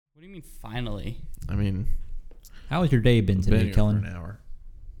What do you mean finally? I mean, How has your day been today, here Kellen? for an hour.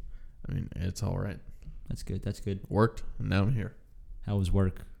 I mean, it's all right. That's good. That's good. Worked, and now I'm here. How was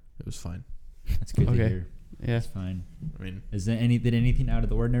work? It was fine. That's good to Okay. hear. Yeah. That's fine. I mean, Did anything out of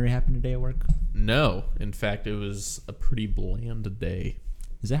the ordinary happen today at work? no. In fact, it was a pretty bland day.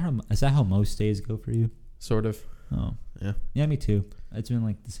 Is that how most days go for you? Sort of. Oh. Yeah. Yeah, me too. It's been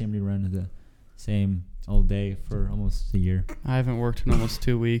like the same rerun of the same old day for almost a year. I haven't worked in almost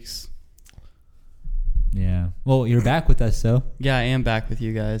 2 weeks. Yeah. Well, you're back with us, though. Yeah, I am back with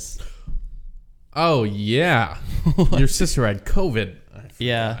you guys. Oh, yeah. Your sister had COVID. I forgot.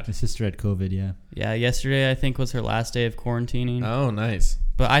 Yeah. My sister had COVID, yeah. Yeah, yesterday I think was her last day of quarantining. Oh, nice.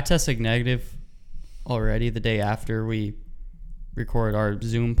 But I tested negative already the day after we recorded our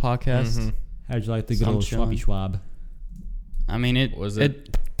Zoom podcast. Mhm. How'd you like the So good I'm old chilling. Schwabby Schwab? I mean, it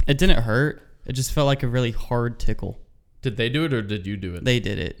didn't hurt. It just felt like a really hard tickle. Did they do it or did you do it? They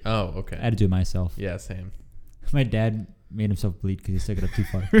did it. Oh, I okay. had to do it myself. Yeah, same. My dad made himself bleed because he took it up too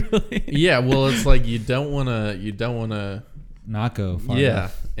far. Really? Yeah, well, it's like you don't want to Not go far yeah,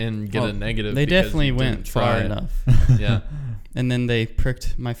 enough. and get Well, a negative. They because definitely you went didn't far try it. enough. Yeah. And then they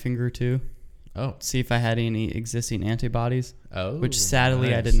pricked my finger too, Oh. see if I had any existing antibodies, Oh. which sadly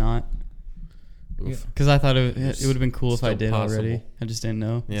I nice. did not. Oof. Because I thought it It's would have been cool if I still did already. possible. I just didn't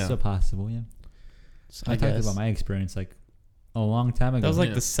know. Yeah. Still possible, yeah. So I I talked guess. about my experience like a long time ago. That was like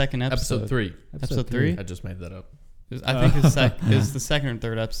Yeah. the second episode. Episode 3. Episode 3? I just made that up. I think it was the second or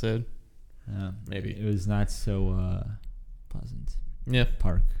third episode. Maybe. It was not so pleasant. Yeah.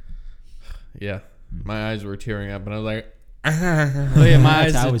 Park. Yeah. My eyes were tearing up, and I was like, Oh yeah,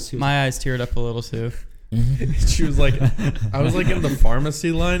 That's how I was too. my eyes teared up a little too. she was like, I was like in the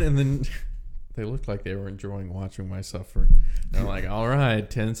pharmacy line, and then they looked like they were enjoying watching my suffering. And I'm like, all right,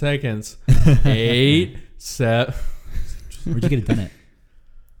 10 seconds. 8, 7. Where'd you get it done at?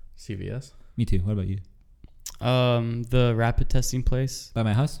 CVS? Me too. What about you? The rapid testing place By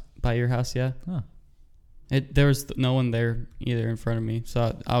my house? by your house, yeah. Oh. There was no one there either in front of me,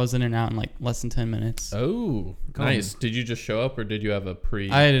 so I was in and out in like less than 10 minutes. Oh, Come nice. Did you just show up, or did you have a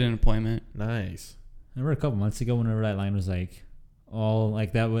pre? I had an appointment. Nice. Remember a couple months ago whenever that line was like all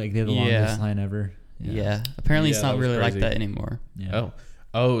like that, like they had the Yeah. longest line ever. Yeah. Apparently Yeah, it's that not was really like crazy. that anymore. Yeah.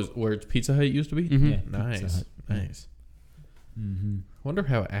 Oh, where Pizza Hut used to be? Mhm. Yeah. Nice. Pizza Hut. Nice. Mm-hmm. Wonder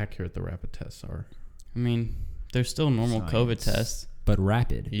how accurate the rapid tests are. I mean, they're still normal Science. COVID tests. But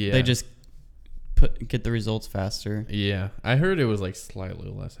rapid. Yeah. They just get the results faster. Yeah. I heard it was like slightly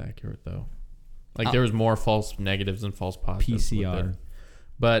less accurate though. Like Oh. there was more false negatives and false positives. with PCR. it.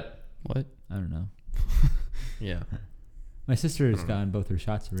 But What? I don't know. yeah. My sister has gotten both her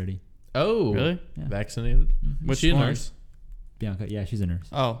shots already. Oh. Really? Yeah. Vaccinated? Mhm. Was she a one? nurse? Bianca, yeah, she's a nurse.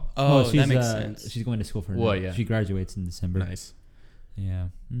 Oh, Well, that makes sense. She's going to school for Well, nurse. yeah. She graduates in December. Nice. Yeah.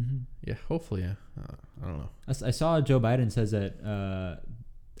 Mm-hmm. Yeah. Hopefully. Yeah. I don't know. I saw Joe Biden says that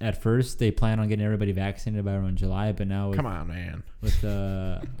at first they plan on getting everybody vaccinated by around July, but now with, Come on, man. with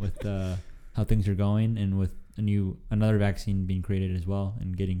how things are going and with another vaccine being created as well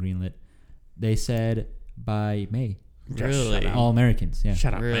and getting greenlit, they said by May. Really? Shut up. All Americans, yeah.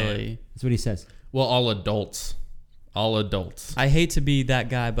 Shut up, man. Really? That's what he says. Well, all adults. All adults. I hate to be that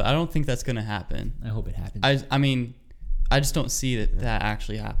guy, but I don't think that's going to happen. I hope it happens. I mean, I just don't see that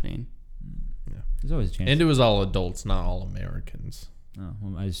actually happening. There's always a chance. And it was all adults, not all Americans. Oh,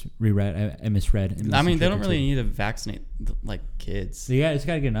 well, I just reread. I misread. I mean, they don't really need to vaccinate like kids. So yeah, it's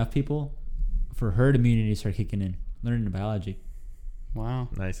got to get enough people for herd immunity to start kicking in. Learning the biology. Wow.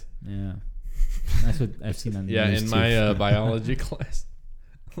 Nice. Yeah, that's what I've seen on the Yeah, news in too. my biology class,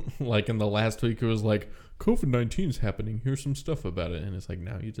 like in the last week, it was like, COVID-19 is happening. Here's some stuff about it. And it's like,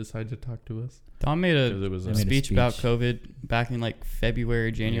 now you decide to talk to us? Don made Because a it was I made a speech about speech. COVID back in like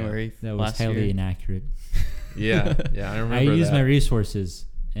February, January that was last highly year. inaccurate. yeah, I remember I used that. my resources,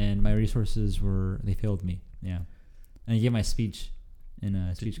 and my resources they failed me. Yeah, and I gave my speech in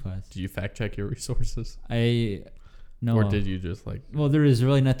a speech class. Did you fact check your resources? No. Or did you just like Well, there is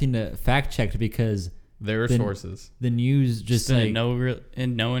really nothing to fact check because their Then- sources? the news just didn't like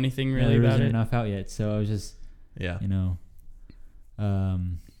know anything yeah, really there about wasn't it. enough out yet. So I was just Yeah.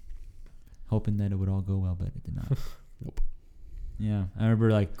 hoping that it would all go well, but it did not. Nope. Yeah, I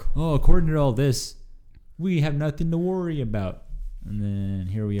remember like, oh, according to all this, we have nothing to worry about, and then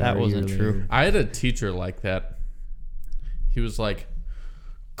here we are. That a year wasn't true. later. I had a teacher like that. He was like,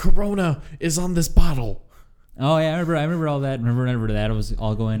 Corona is on this bottle. Oh yeah, I remember all that. Remember that it was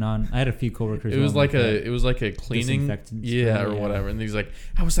all going on. I had a few coworkers. It was who like that. it was like a cleaning, Disinfectant yeah, spray, or yeah. whatever. And he's like,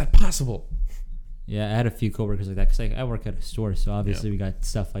 how is that possible? Yeah, I had a few coworkers like that because I work at a store, so obviously we got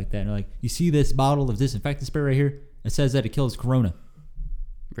stuff like that. And they're like, you see this bottle of disinfectant spray right here? It says that it kills corona.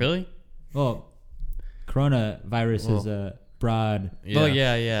 Really? Well, coronavirus is a broad. Oh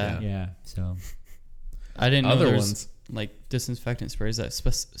yeah. Yeah. So I didn't know Other there was ones. like disinfectant sprays that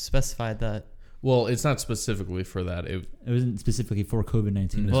specified that. Well, it's not specifically for that. it wasn't specifically for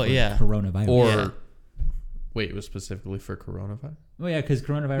COVID-19. It was Well, for yeah. coronavirus. Or Yeah. wait, it was specifically for coronavirus? well, yeah, because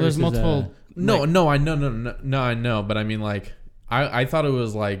coronavirus. There's is, multiple. No, I know, but I mean, like, I thought it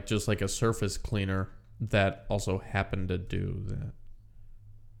was like just like a surface cleaner that also happened to do that.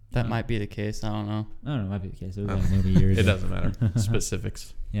 That might be the case. I don't know. I don't know. Might be the case. It was like maybe years. It ago. doesn't matter.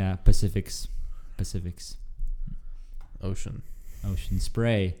 Specifics. Yeah, Pacifics. Ocean. Ocean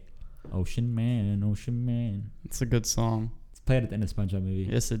spray. Ocean man. It's a good song. It's played at the end of SpongeBob movie.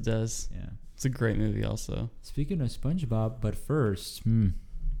 Yes, it does. Yeah. It's a great movie, also. Speaking of SpongeBob, but first, are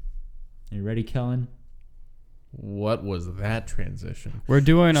you ready, Kellen? What was that transition? We're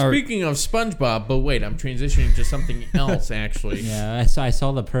doing our. Speaking of SpongeBob, but wait, I'm transitioning to something else actually. Yeah, I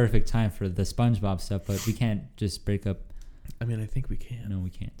saw the perfect time for the SpongeBob stuff, but we can't just break up. I mean, I think we can. No, we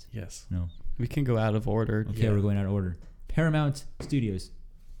can't. Yes. No. We can go out of order. Okay, Yeah. we're going out of order. Paramount Studios. is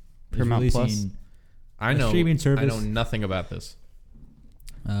Paramount Plus? releasing I a know. streaming service. I know nothing about this.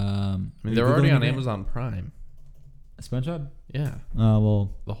 I mean, are they're you already Googling on it? Amazon Prime. SpongeBob? Yeah,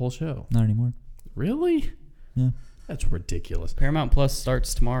 Well, the whole show. not anymore. Really? Yeah. That's ridiculous. Paramount Plus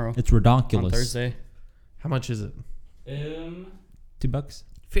starts tomorrow It's redonkulous. on Thursday. How much is it? $2.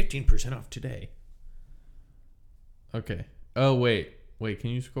 15% off today. Okay. Oh wait. Can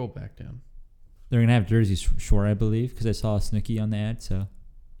you scroll back down? They're gonna have Jersey Shore, I believe, because I saw Snooki on the ad. So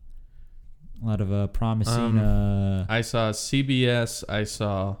a lot of promising. I saw CBS.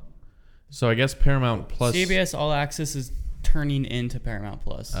 So I guess Paramount Plus. CBS All Access is turning into Paramount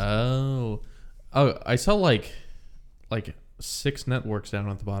Plus. Oh, I saw like 6 networks down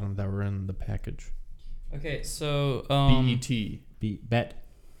at the bottom that were in the package. Okay, so BET, Bet.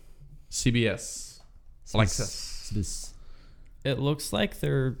 CBS, Alexis. it looks like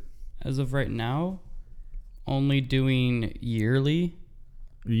they're, as of right now, only doing yearly.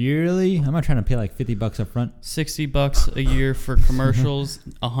 Yearly? I'm not trying to pay like $50 up front. $60 a year for commercials,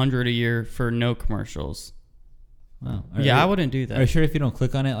 $100 a year for no commercials. Wow. I wouldn't do Are you that. sure if you don't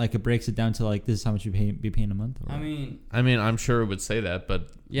click on it, like it breaks it down to like this is how much you be paying a month? Or? I mean, I'm sure it would say that, but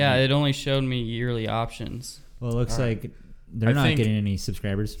yeah, it only showed me yearly options. Well, it looks All like they're I not think- getting any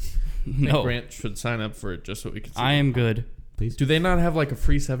subscribers. I think No, Grant should sign up for it just so we can. See I am good. Please. Do they not have like a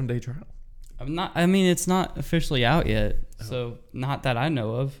free 7-day trial? I'm not. I mean, it's not officially out yet, so not that I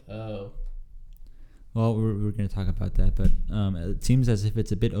know of. Oh. Well, we're going to talk about that, but it seems as if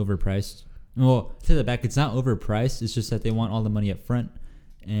it's a bit overpriced. Well, to the back, it's not overpriced. It's just that they want all the money up front.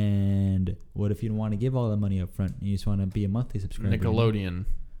 And what if you don't want to give all the money up front? You just want to be a monthly subscriber. Nickelodeon,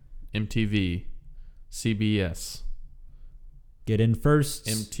 MTV, CBS, Get in first.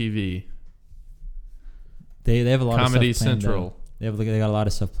 MTV, They have a lot Comedy of stuff planned. Central. They got a lot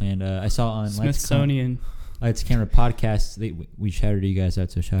of stuff planned. I saw on Smithsonian. Lights Camera Podcast. We shouted you guys out,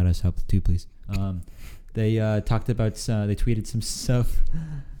 so shout us out too, please. They talked about. They tweeted some stuff.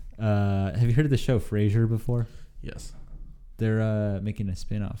 Have you heard of the show Frasier before? Yes. They're making a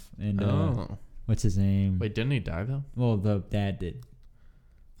spin-off. And what's his name? Wait, didn't he die though? Well, the dad did.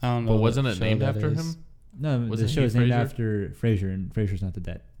 I don't know. But what wasn't it show named that after is. him? No, Wasn't the show he is named Frasier? after Frasier, and Frasier's not the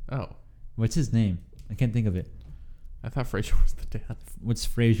dad. Oh, What's his name? I can't think of it. I thought Frasier was the dad. What's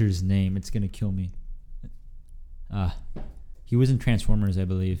Frasier's name? It's gonna kill me. He was in Transformers, I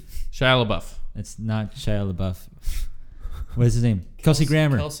believe. Shia LaBeouf. It's not Shia LaBeouf. What is his name? Kelsey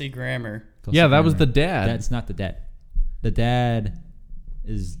Grammer. Kelsey Grammer. Kelsey Yeah, that was Grammer. the dad. That's not the dad. The dad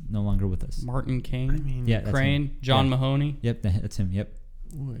is no longer with us. Martin Kane. I mean, Yeah, that's Crane. him. John Yeah. Mahoney. Yep, that's him. Yep.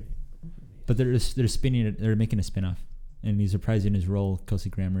 Wait. But they're spinning it. They're making a spin-off, and he's reprising his role. Kelsey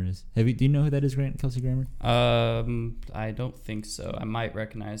Grammer is. Do you know who that is? Grant? Kelsey Grammer. I don't think so. I might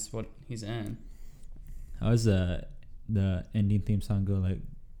recognize what he's in. How does the ending theme song go? Like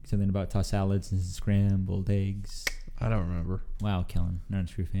something about tossed salads and scrambled eggs. I don't remember. Wow, Kellen, not a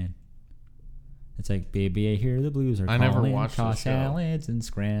true fan. It's like, baby, I hear the blues are I calling. never watched the tossed show. salads and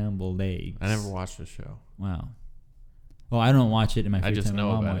scrambled eggs. I never watched the show. Wow. Well, I don't watch it in my free just time. My know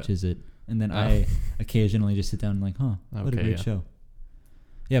mom about it. watches it. And then Oh. I occasionally just sit down and like, what a Okay, great yeah. show.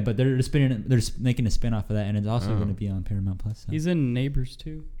 Yeah, but they're making a spin-off of that, and it's also Oh. going to be on Paramount Plus. So. He's in Neighbors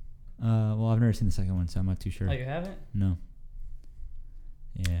too. Well, I've never seen the second one, so I'm not too sure. Oh, you haven't? No.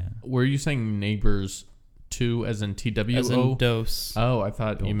 Yeah. Were you saying Neighbors 2 as in TWO? As in Dose. Oh, I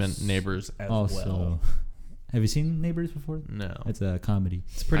thought you Dose. meant Neighbors as Also, well. have you seen Neighbors before? No. It's a comedy.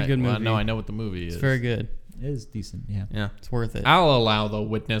 It's a pretty good movie. Well, no, I know what the movie is. It's very good. It is decent, yeah. Yeah. It's worth it. I'll allow the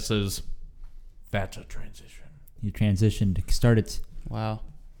witnesses. That's a transition. You transitioned, start it. Wow.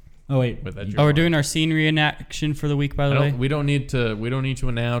 Oh wait. With that Oh, we're doing our scene reenaction for the week, by the way. We don't need to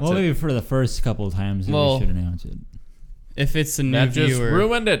announce Well, it. maybe for the first couple of times we should announce it. If it's a new That just viewer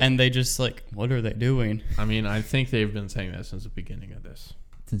ruined it. and they just like, what are they doing? I mean, I think they've been saying that since the beginning of this.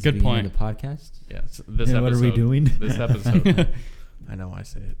 Since Good the beginning point. of the podcast. Yeah, this And episode. what are we doing? This episode. I know I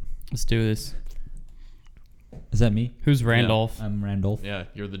say it. Let's do this. Is that me? Who's Randolph? I'm Randolph. Yeah,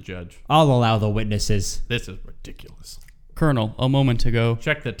 you're the judge. I'll allow the witnesses. This is ridiculous. Colonel, a moment ago.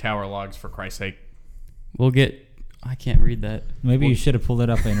 Check the tower logs for Christ's sake. We'll get... I can't read that. Maybe you should have pulled it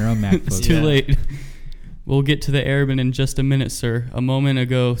up on your own MacBook. It's too late. We'll get to the airman in just a minute, sir. A moment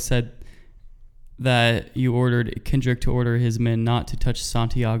ago said that you ordered Kendrick to order his men not to touch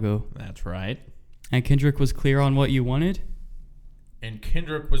Santiago. That's right. And Kendrick was clear on what you wanted? And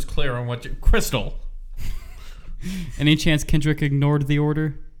Kendrick was clear on what you... Crystal. Any chance Kendrick ignored the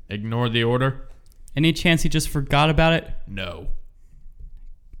order? Ignored the order? Any chance he just forgot about it? No.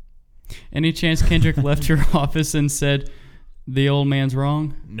 Any chance Kendrick left your office and said, the old man's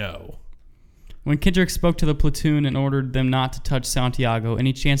wrong? No. When Kendrick spoke to the platoon and ordered them not to touch Santiago,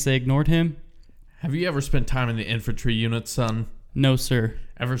 any chance they ignored him? Have you ever spent time in the infantry unit, son? No, sir.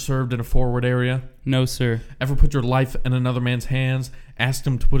 Ever served in a forward area? No, sir. Ever put your life in another man's hands? Asked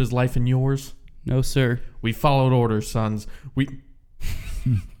him to put his life in yours? No, sir. We followed orders, sons.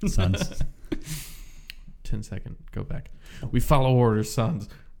 Sons. 10 second. Go back. We follow orders, sons.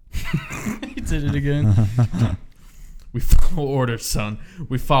 He did it again. We follow orders, son.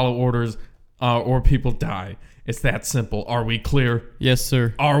 We follow orders or people die. It's that simple. Are we clear? Yes,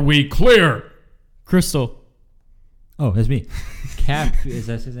 sir. Are we clear? Crystal. Oh, it's me. Cap, is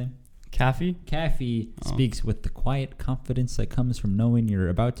that his name? Caffey? Caffey speaks with the quiet confidence that comes from knowing you're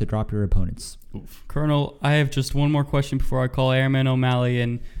about to drop your opponents. Oof. Colonel, I have just one more question before I call Airman O'Malley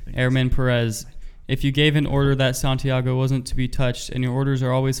and Airman Perez. If you gave an order that Santiago wasn't to be touched and your orders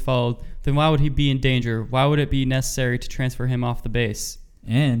are always followed, then why would he be in danger? Why would it be necessary to transfer him off the base?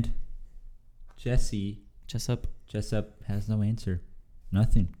 And Jessup has no answer.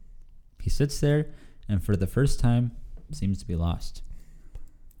 Nothing. He sits there and for the first time seems to be lost.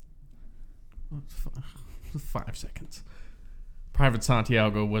 5 seconds. Private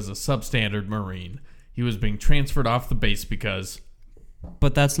Santiago was a substandard Marine. He was being transferred off the base because...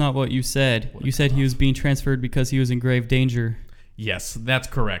 But that's not what you said. You said he was being transferred because he was in grave danger. Yes, that's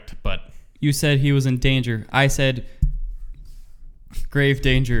correct, but... You said he was in danger. I said grave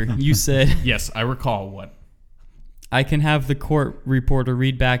danger. You said... Yes, I recall what... I can have the court reporter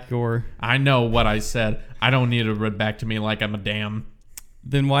read back your... I know what I said. I don't need it read back to me like I'm a damn...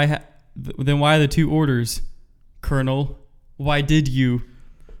 Then why the two orders, Colonel? Why did you?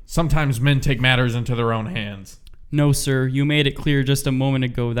 Sometimes men take matters into their own hands. No, sir. You made it clear just a moment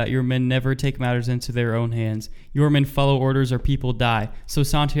ago that your men never take matters into their own hands. Your men follow orders or people die. So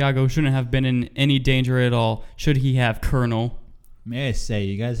Santiago shouldn't have been in any danger at all, should he have, Colonel. May I say,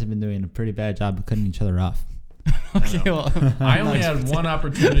 you guys have been doing a pretty bad job of cutting each other off. Okay, well... I only had one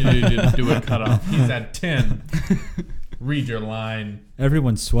opportunity to do a cutoff. He's at 10. Read your line.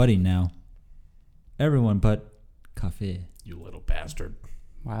 Everyone's sweating now. Everyone but Cafe. You little bastard.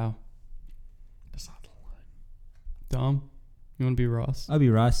 Wow. That's not the line. Dom, you want to be Ross? I'll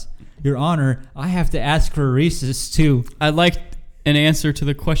be Ross. Your Honor, I have to ask for a recess too. I'd like an answer to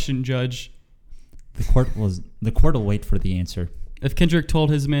the question, Judge. The court will wait for the answer. If Kendrick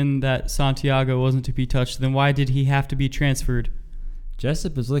told his men that Santiago wasn't to be touched, then why did he have to be transferred?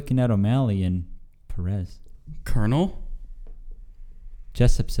 Jessup is looking at O'Malley and Perez. Colonel?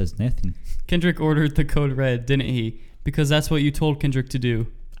 Jessup says nothing. Kendrick ordered the code red, didn't he? Because that's what you told Kendrick to do.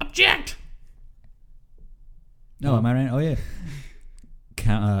 Object! No, am I right? Oh, yeah.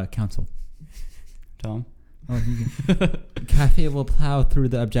 Counsel. Tom? Oh, Cafe will plow through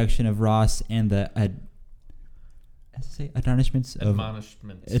the objection of Ross and the admonishments of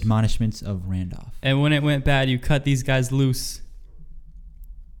Randolph. And when it went bad, you cut these guys loose.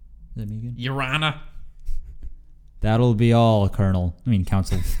 Is that me again? Your Honor. That'll be all, Colonel. I mean,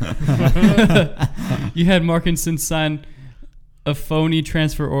 Counsel. You had Markinson sign a phony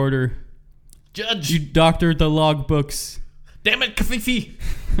transfer order. Judge. You doctored the logbooks. Damn it, Kafifi.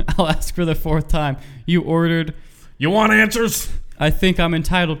 I'll ask for the fourth time. You ordered... You want answers? I think I'm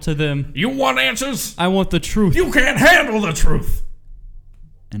entitled to them. You want answers? I want the truth. You can't handle the truth.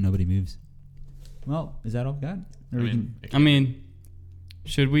 And nobody moves. Well, is that all we got? I mean,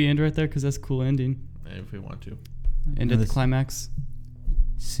 should we end right there? Because that's a cool ending. If we want to. End at the climax.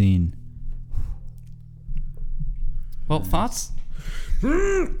 Scene. Well, thoughts?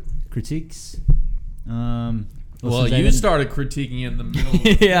 Critiques. Well, you started critiquing in the middle of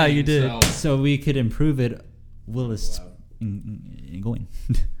the Yeah, thing, you did. So we could improve it. Willis going.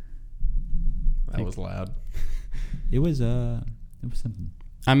 That was loud. It was something.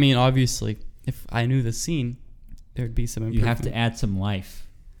 I mean, obviously, if I knew the scene, there'd be some improvement. You have to add some life.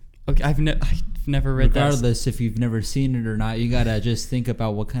 Okay, I've never read that. Regardless if you've never seen it or not, you gotta just think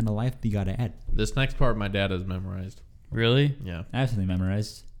about what kind of life you gotta add. This next part, my dad has memorized. Really? Yeah. Absolutely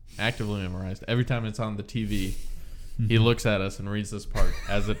memorized. Actively memorized. Every time it's on the TV, he looks at us and reads this part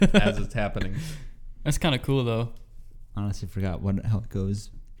as it's happening. That's kind of cool, though. Honestly, forgot how it goes.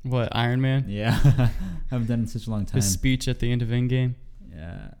 What, Iron Man? Yeah, haven't done it in such a long time. His speech at the end of Endgame.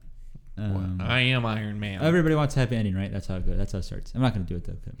 Yeah. I am Iron Man. Everybody wants a happy ending, right? That's how it goes. That's how it starts. I'm not gonna do it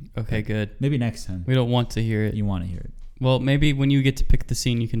though. Okay, good. Maybe next time. We don't want to hear it. You want to hear it? Well, maybe when you get to pick the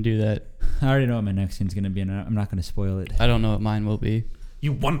scene, you can do that. I already know what my next scene's gonna be, and I'm not gonna spoil it. I don't know what mine will be.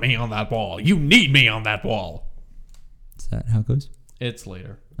 You want me on that wall. You need me on that wall. Is that how it goes? It's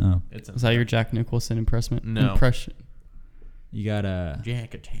later. Oh, Is that your Jack Nicholson impression? No. Impression. you got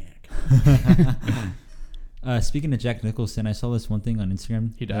Jack attack. Speaking of Jack Nicholson, I saw this one thing on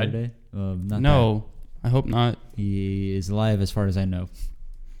Instagram. He the other died? day. Not No, I hope not. that. He is alive as far as I know.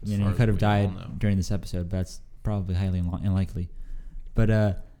 I mean, he could have died during this episode, but that's probably highly unlikely.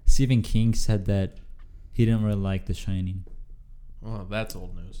 But Stephen King said that he didn't really like The Shining. Well, that's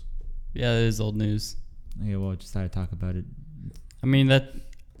old news. Yeah, it is old news. Okay, well, just thought I'd talk about it. I mean, that.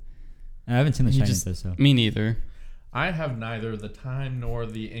 I haven't seen The He Shining, just- though, so. Me neither. I have neither the time nor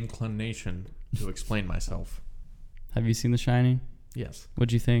the inclination to explain myself. Have you seen The Shining? Yes.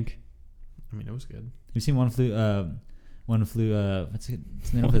 What'd you think? I mean, it was good. You've seen One Flew, what's the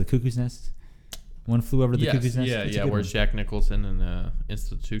name of the Cuckoo's Nest? One Flew Over the Cuckoo's Nest? Yeah, It's a yeah. good Where's one. Jack Nicholson in the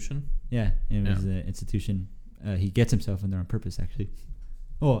institution? Yeah, it was the institution. He gets himself in there on purpose, actually.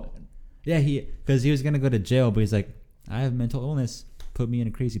 Oh, yeah, because he was going to go to jail, but he's like, I have mental illness. Put me in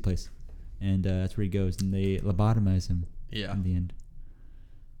a crazy place. And that's where he goes, and they lobotomize him Yeah. in the end.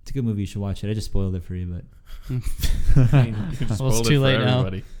 It's a good movie. You should watch it. I just spoiled it for you, but... I mean, you just Well, it's spoiled too it for late now.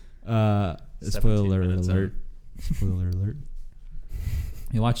 everybody. 17 Spoiler minutes in. alert. Spoiler alert.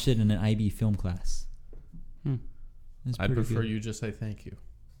 We watched it in an IB film class. Hmm. It's I pretty prefer good. you just say thank you.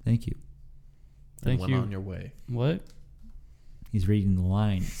 Thank you. And Thank went you. on your way. What? He's reading the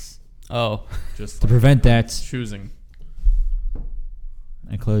lines. Oh. Just To like prevent that, choosing.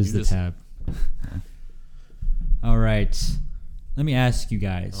 I closed You the just- tab. All right. Let me ask you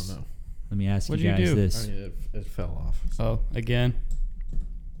guys. Oh no. Let me ask What'd you you guys do? this. I mean, it fell off. Oh, again.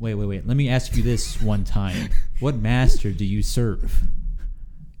 Wait. Let me ask you this one time. What master do you serve?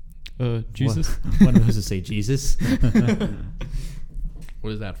 Jesus. One of those to say Jesus.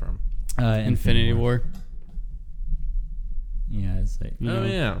 What is that from? Infinity War. Yeah, it's like, You Oh, know,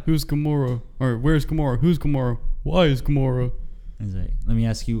 yeah. Who's Gamora? Or where's Gamora? Who's Gamora? Why is Gamora? it's like, let me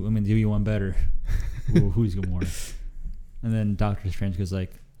ask you. I'm gonna do you one better. Who's Gamora? And then Doctor Strange goes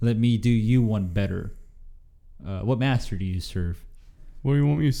like, let me do you one better. What master do you serve? What do you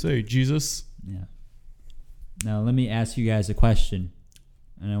want me to say? Jesus? Yeah. Now let me ask you guys a question,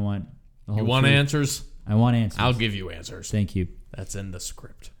 and I want the You whole want truth. answers? I want answers. I'll give you answers. Thank you. That's in the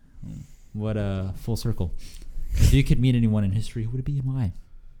script. What a full circle. If you could meet anyone in history, who would it be and why?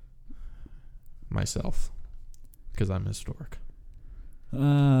 Myself. Because I'm historic.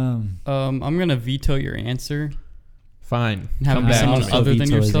 Um, I'm gonna veto your answer Fine. and have Come it be back someone to me. other than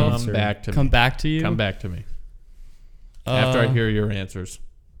Veto his yourself. answer. Come back to Come me. back to you. Come back to me. After I hear your answers,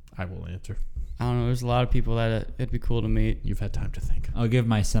 I will answer. I don't know. There's a lot of people that it'd be cool to meet. You've had time to think. I'll give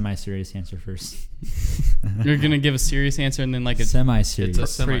my semi-serious answer first. You're gonna give a serious answer and then like a Semi-serious. It's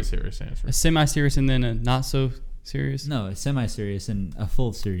a semi-serious answer. semi-serious and then a not so serious. No, a semi-serious and a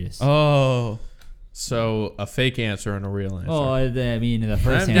full serious. Oh, So a fake answer and a real answer. Oh, I mean, the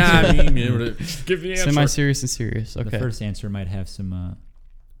first Nah, answer. I mean, give the answer. semi-serious and serious. Okay. The first answer might have some.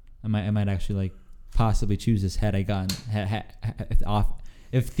 I might actually like possibly choose this had I gotten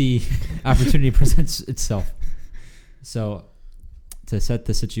if the opportunity presents itself. So, to set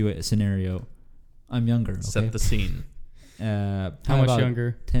the scenario, I'm younger. Okay? Set the scene. How much about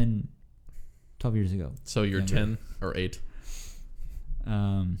younger? 10, 12 years ago. So you're Younger. 10 or 8.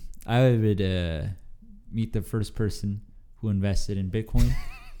 I would meet the first person who invested in Bitcoin,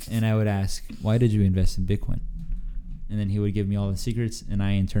 and I would ask, "Why did you invest in Bitcoin?" And then he would give me all the secrets, and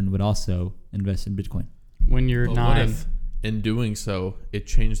I in turn would also invest in Bitcoin. When you're But 9. what if, in doing so, it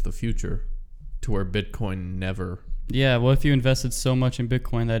changed the future to where Bitcoin never... Yeah. What if you invested so much in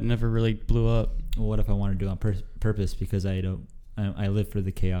Bitcoin that it never really blew up? Well, what if I want to do it on purpose because I live for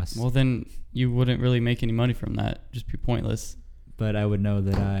the chaos? Well, then you wouldn't really make any money from that. Just be pointless. But I would know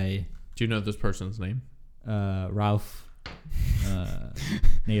that Do you know this person's name? Ralph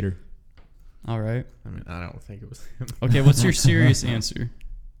Nader. All right. I mean, I don't think it was him. Okay. What's your serious answer?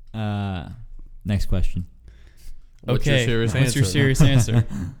 Next question. What's your serious What's answer? your serious answer?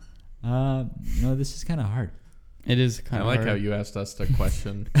 No, this is kind of hard. It is I kind of like hard. how you asked us the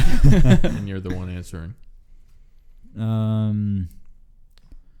question and you're the one answering.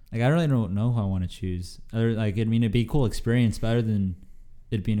 Like I really don't know who I want to choose. It'd be a cool experience, but other than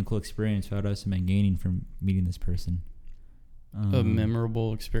it being a cool experience, what else am I gaining from meeting this person? A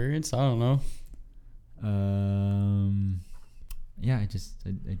memorable experience? I don't know. Yeah, I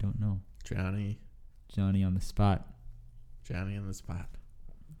don't know. Johnny on the spot. Johnny in the spot.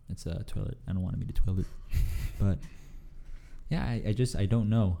 It's a toilet. I don't want to be the toilet. But yeah, I don't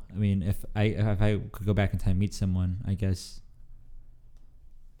know. I mean, if I could go back in time and meet someone, I guess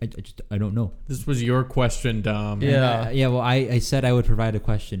I don't know. This was your question, Dom. Yeah. Well, I said I would provide a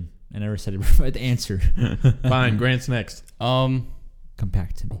question. I never said I'd provide the answer. Fine, Grant's next. Come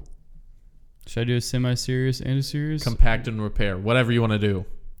back to me. Should I do a semi-serious and a serious? Compact and repair. Whatever you want to do.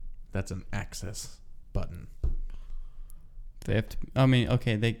 That's an access button. They have to. I mean,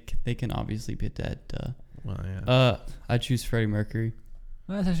 okay, they can obviously be dead. Well, yeah. I choose Freddie Mercury.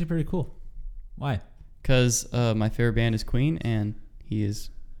 Well, that's actually pretty cool. Why? Because my favorite band is Queen, and he is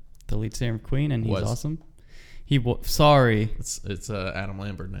the lead singer of Queen, and he's awesome. Sorry. It's Adam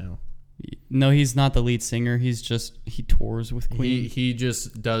Lambert now. No, he's not the lead singer. He tours with Queen. He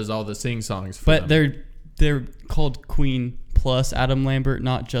just does all the sing songs for them. But they're called Queen plus Adam Lambert,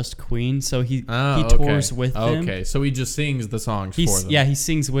 not just Queen. So he tours with them. Okay, so he just sings the songs for them. Yeah, he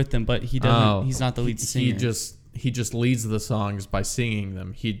sings with them, but he doesn't. He's not the lead singer. He just leads the songs by singing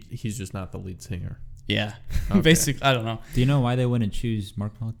them. He's just not the lead singer. Yeah, Okay. basically, I don't know. Do you know why they wouldn't choose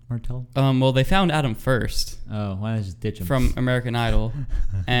Mark Martel? Well, they found Adam first. Oh, why not just ditch him? From American Idol,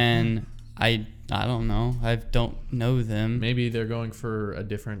 and I don't know. I don't know them. Maybe they're going for a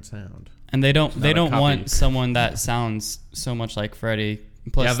different sound. And they don't copy. want someone that sounds so much like Freddie.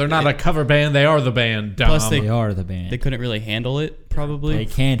 Plus, yeah, they're not a cover band. They are the band. Dom. Plus They are the band. They couldn't really handle it, probably. They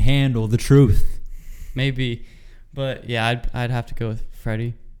can't handle the truth. Maybe, but yeah, I'd have to go with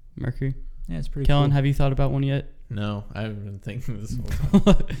Freddie Mercury. Yeah, it's pretty Kellen, cool. have you thought about one yet? No, I haven't been thinking this whole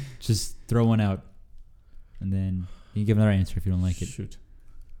time. Just throw one out, and then you can give another answer if you don't like it. Shoot.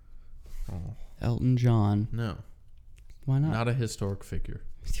 Oh, Elton John. no. Why not? Not a historic figure.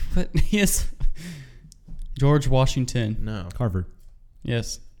 What? Yes. George Washington. No. Carver.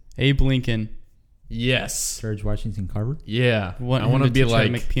 Yes. Abe Lincoln. Yes. George Washington Carver. Yeah. I Want want him to be try to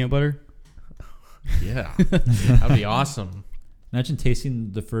like, make peanut butter. yeah. That'd be awesome. Imagine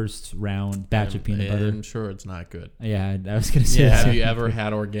tasting the first round batch of peanut butter. I'm sure it's not good. Yeah, I was gonna say. Yeah. that. Have you ever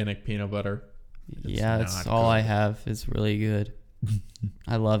had organic peanut butter? Yeah, that's not all good. I have. It's really good.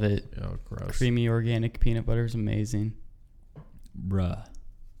 I love it. Oh, gross. Creamy organic peanut butter is amazing. Bruh.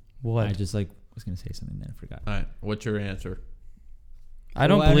 What? I just was gonna say something then I forgot. All right. What's your answer? I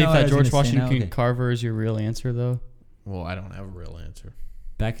don't Well, I believe know what I that was George gonna say now, Washington okay. Carver is your real answer, though. Well, I don't have a real answer.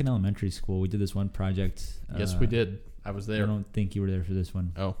 Back in elementary school, we did this one project. Yes, we did. I was I there. don't think you were there for this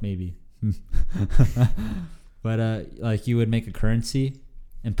one. Oh. Maybe. But you would make a currency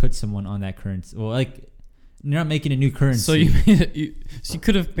and put someone on that currency. Well, you're not making a new currency. So you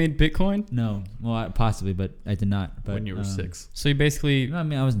could have made Bitcoin. No. Well, possibly, but I did not. But when you were 6. So you basically I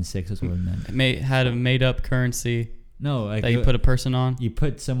mean, I was in 6. That's what I meant. had a made up currency No, that you put a person on. you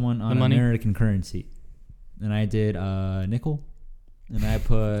put someone on money? American currency, and I did nickel, and I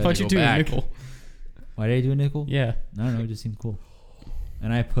put. Why'd you do a back. nickel? Why did I do a nickel? Yeah. I don't know. It just seemed cool,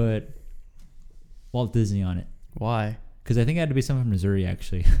 and I put Walt Disney on it Why? because I think it had to be someone from Missouri.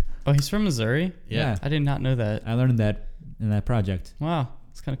 Actually, Oh, he's from Missouri. Yeah. I did not know that. I learned that in that project. Wow,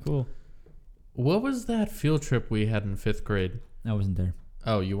 it's kind of cool. What was that field trip we had in 5th grade? I wasn't there.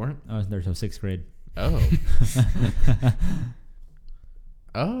 Oh, you weren't? I wasn't there until 6th grade. Oh.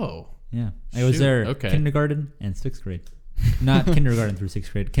 Oh. Yeah, I was Shoot, there okay. kindergarten and 6th grade. Not kindergarten through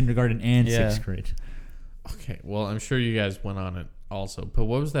 6th grade. Kindergarten and Yeah. 6th grade. Okay. Well, I'm sure you guys went on it also. But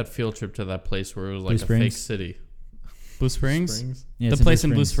what was that field trip to that place where it was like Blue a fake Springs? city? Blue Springs? Yeah, The it's place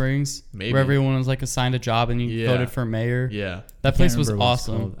in Blue Springs Maybe. where everyone was like assigned a job and you Yeah. voted for mayor. Yeah. That I place can't was remember what it's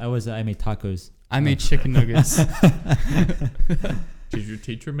awesome. called. I made tacos. I made chicken nuggets. Did your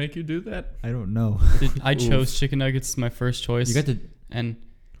teacher make you do that? I don't know. I chose chicken nuggets as my first choice. You got to. and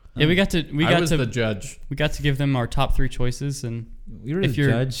yeah, we got to I was the judge. we got to give them our top 3 choices. And You were If the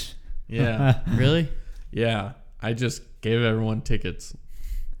you're- judge. Yeah. really, Yeah. I just gave everyone tickets.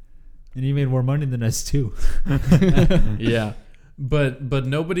 And you made more money than us too. Yeah. But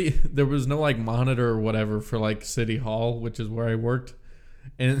nobody, there was no like monitor or whatever for like City Hall, which is where I worked.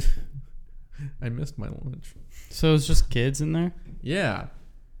 And I missed my lunch. so it was just kids in there. Yeah.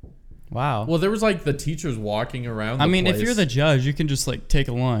 Wow. Well, there was like the teachers walking around. I the mean, if place. you're the judge, you can just like take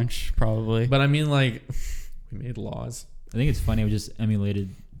a lunch, probably. But I mean, like, we made laws. I think it's funny. We just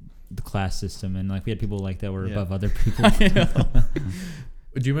emulated the class system, and like we had people like that were Yeah. above other people. I know.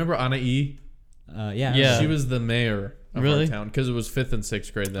 Do you remember Anna E? Yeah. Yeah. She was the mayor of Really? our town because it was 5th and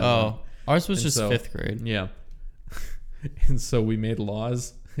 6th grade then. Oh, ours was And just so- 5th grade. Yeah. And so we made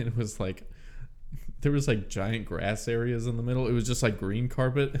laws, and it was like, there was like giant grass areas in the middle. It was just like green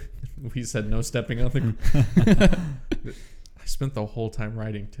carpet. We said no stepping on the. I spent the whole time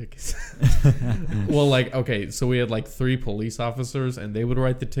writing tickets. Well, like, okay, so we had like 3 police officers, and they would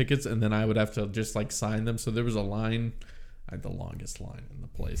write the tickets, and then I would have to just like sign them. So there was a line. I had the longest line in the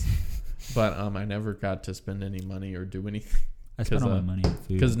place, but I never got to spend any money or do anything I spent all my money on food.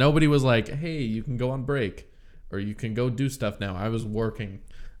 because nobody was like, "Hey, you can go on break, or you can go do stuff now." I was working.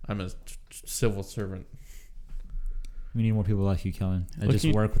 I'm a civil servant. We need more people like you, Kellen. That just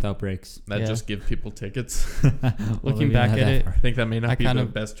Looking- work without breaks. That Yeah. just give people tickets. Looking back at it, I think that may I not be kind the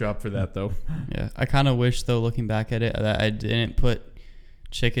of- best job for that, though. yeah, I kind of wish though, looking back at it, that I didn't put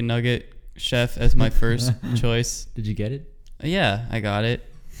chicken nugget chef as my first choice. Did you get it? Yeah, I got it,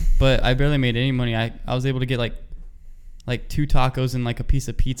 but I barely made any money. I was able to get like 2 tacos and like a piece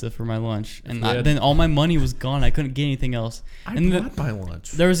of pizza for my lunch, and Yeah. then all my money was gone. I couldn't get anything else. I And brought my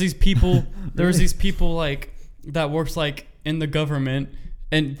lunch. There was these people. There was these people like that works like in the government,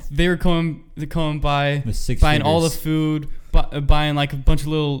 and they were coming by, With 6 buying all the figures. food, buying like a bunch of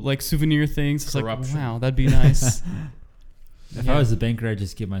little like souvenir things. It's like, Corruption. wow, that'd be nice. If Yeah. I was a banker, I'd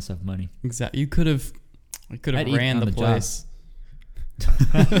just give myself money. Exactly. You could have I'd eat ran on the the job. place.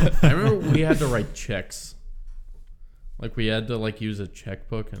 I remember we had to write checks. Like we had to like use a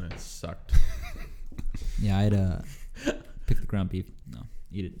checkbook, and it sucked. Yeah, I'd pick the ground beef. No,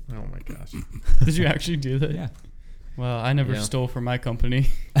 eat it. Oh my gosh. Did you actually do that? Yeah. Well, I never Yeah. stole from my company.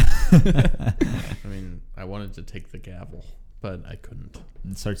 I mean, I wanted to take the gavel, but I couldn't.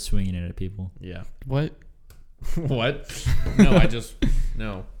 And start swinging it at people. Yeah. What? What? No, I just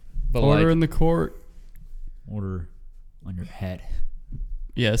no. But Order like, in the court. Order on your head.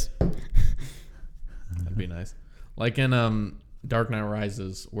 Yes. that'd be nice. Like in Dark Knight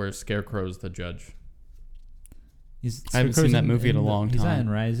Rises, where Scarecrow's the judge. I haven't seen that movie in a long He's not time. in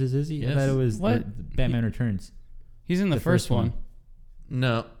Rises, is he? Yes. I thought it was What? the Batman Returns. He's in the first one.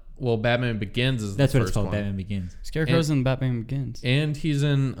 No, well, Batman Begins is That's the what it's first called. one. Batman Begins. Scarecrow's in Batman Begins. And he's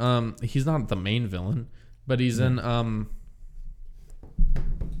in he's not the main villain, but he's in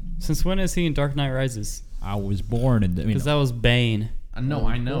Since when is he in Dark Knight Rises? I was born in. Because that was Bane. no,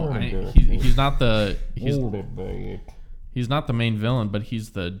 I know. He's not the he's not the main villain, but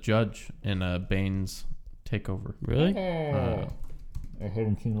he's the judge in Bane's Takeover. Really? I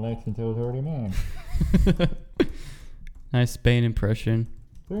hadn't seen Lex until I was already man. Nice Bane impression.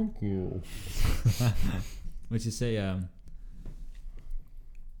 Thank you. What'd you say? It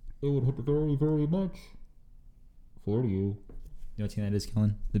would hurt very, very much for you. You know what scene that is,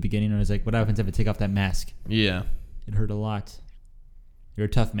 Kellen? The beginning, where it's like, what happens if I take off that mask? Yeah. It hurt a lot. You're a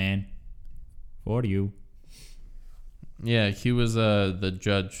tough man. For you. Yeah, he was the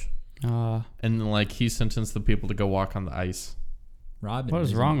judge, and like he sentenced the people to go walk on the ice. Robin. What was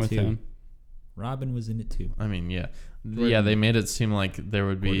is in wrong it with too. him? Robin was in it too. I mean, yeah, yeah. They made it seem like there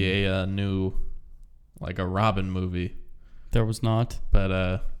would be a new, like a Robin movie, There was not.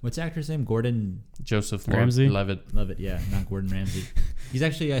 but What's the actor's name? Gordon Joseph Ramsey? Levitt. Lovett. Yeah, not Gordon Ramsay. He's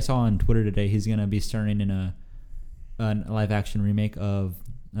actually, I saw on Twitter today, he's gonna be starring in a live action remake of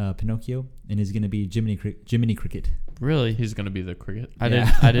Pinocchio, and he's gonna be Jiminy Cricket. Really? He's gonna be the cricket. I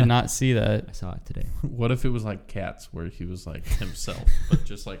Yeah. did not see that. I saw it today. What if it was like Cats, where he was like himself, but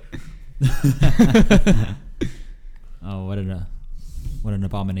just like Oh, what an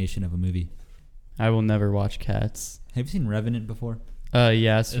abomination of a movie. I will never watch Cats. Have you seen Revenant before?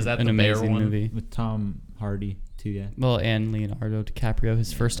 Yeah, it's Is that an the bear amazing one? movie. With Tom Hardy too, yeah. Well, and Leonardo DiCaprio,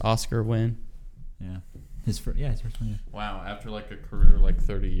 his first Oscar win. Yeah. His first one, yeah. wow, after like a career like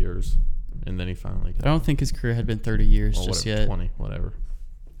 30 years, and then he finally I don't think his career had been 30 years well, just whatever, yet. 20, whatever.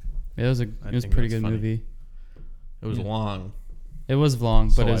 It was a think pretty that's good funny. movie. It was Yeah. long, It was long,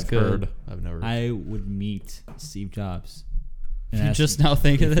 but so it was I've good. heard. I've never. I would meet Steve Jobs. and You ask just him now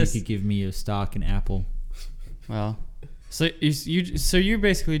think of if this? he could give me a stock in Apple. Wow. So you're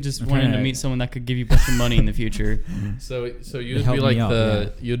basically just I'm wanting trying to to- meet someone that could give you a bunch of money in the future. So They you'd helped be me like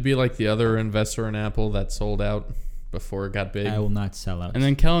out, you'd be like the other investor in Apple that sold out before it got big. I will not sell out. And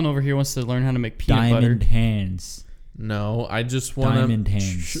then Kellen over here wants to learn how to make peanut Diamond butter. hands. No, I just want Diamond to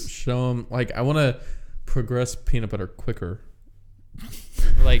hands. show him. Like I want to progress peanut butter quicker.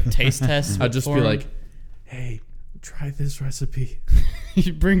 Like taste tests. I'd just for be him. like, "Hey, try this recipe."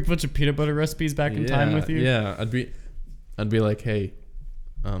 You bring a bunch of peanut butter recipes back in time with you. Yeah, I'd be like, hey,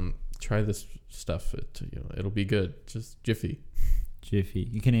 try this stuff. It'll be good. Just Jiffy. Jiffy.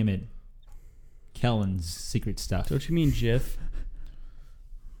 You can name it Kellen's secret stuff. Don't you mean Jif?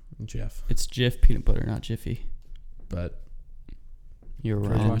 Jeff. It's Jif peanut butter, not Jiffy. But You're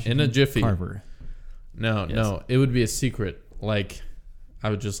George wrong. Washington in a Jiffy. Carver. No, it would be a secret. Like, I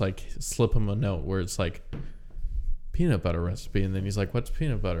would just like slip him a note where it's like peanut butter recipe, and then he's like, "What's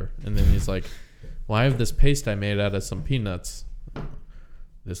peanut butter?" And then he's like, "Well, I have this paste I made out of some peanuts.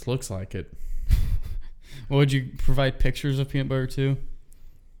 This looks like it." Well, would you provide pictures of peanut butter too?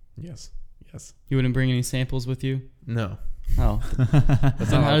 Yes. You wouldn't bring any samples with you? No. Oh.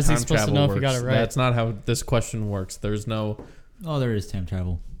 That's not How is he time supposed to travel know works. if he got it right? That's not how this question works. There's no Oh, there is time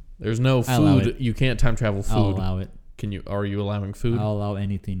travel. There's I allow food. it. You can't time travel food. I'll allow it. Are you allowing food? I'll allow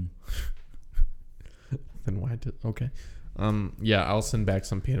anything. Then why did? Okay. Yeah, I'll send back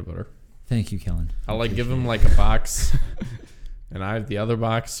some peanut butter. Thank you, Kellen. I'll like give him like a box, and I have the other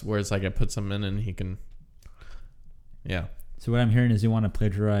box where it's like I put some in and he can. Yeah. So what I'm hearing is you want to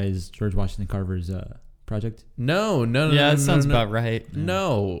plagiarize George Washington Carver's project? No. Yeah, that sounds about right. Yeah.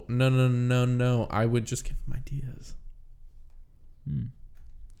 No. I would just give him ideas.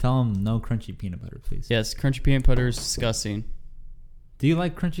 Tell him no crunchy peanut butter, please. Yes, crunchy peanut butter is disgusting. Do you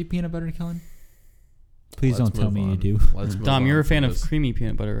like crunchy peanut butter, Kellen? Please Let's don't tell move me on. you do. Let's move Dom, on you're a from fan of this. creamy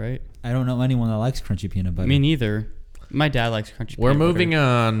peanut butter, right? I don't know anyone that likes crunchy peanut butter. Me neither. My dad likes crunchy We're peanut butter. moving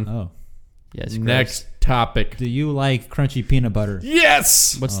on. Oh. Yeah, it's Next gross. topic. Do you like crunchy peanut butter?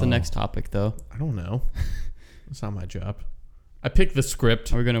 Yes. What's the Oh. next topic, though? I don't know. It's not my job. I picked the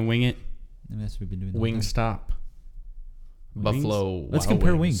script. Are we going to wing it? That's what we've been doing. the whole time. Wingstop. Wings? Buffalo. Let's Wild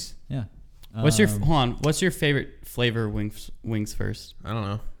compare wings. Yeah. What's your hold on? What's your favorite flavor of wings first? I don't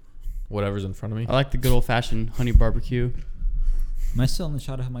know. Whatever's in front of me. I like the good old fashioned honey barbecue. Am I still in the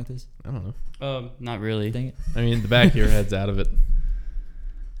shot of him like this? I don't know. Not really. Dang it. I mean, the back of your head's out of it.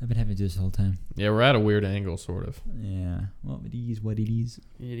 I've been having to do this the whole time. Yeah, we're at a weird angle, sort of. Yeah. Well, it is what it is.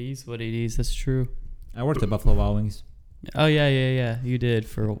 It is what it is. That's true. I worked at Buffalo Wild Wings. Oh yeah. You did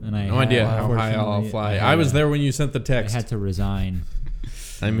for. And I No idea had- how high I'll unfortunately, fly. had I was to- there when you sent the I text. had to resign.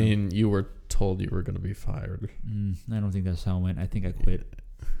 I mean, you were told you were going to be fired. I don't think that's how it went. I think I quit.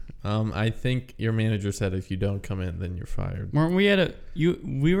 I think your manager said if you don't come in, then you're fired. Weren't we at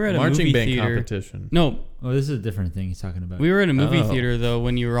we were at a Marching movie band theater. competition. No, Oh, this is a different thing he's talking about. we were at a movie Oh. theater though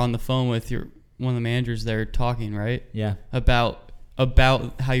when you were on the phone with one of the managers there talking, right? Yeah. About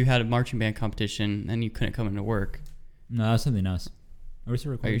how you had a marching band competition and you couldn't come into work. No, that was something else. Are we still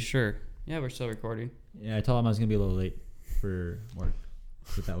Are recording? you sure? Yeah, we're still recording. Yeah, I told him I was gonna be a little late for work,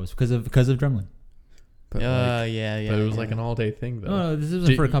 but that was because of Drumlin. But, Yeah. but it was like an all-day thing, though. Oh, no, this isn't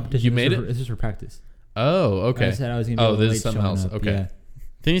Did- for a competition. you This made is it? This is for practice. Oh, okay. I said I was gonna be a Oh, little this late is something showing else. up. Okay. Yeah.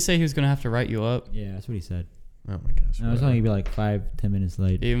 Didn't he say he was gonna have to write you up? Yeah, that's what he said. Oh my gosh. And I was whatever. only gonna be like 5-10 minutes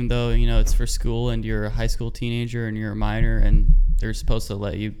late. Even though it's for school and you're a high school teenager and you're a minor and they're supposed to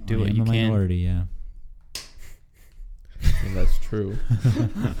let you do what you I'm a can. minority, yeah. I mean, that's true.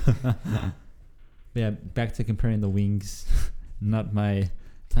 Yeah, back to comparing the wings. Not my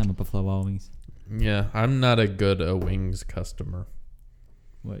time at Buffalo Wild Wings. Yeah, I'm not a good wings customer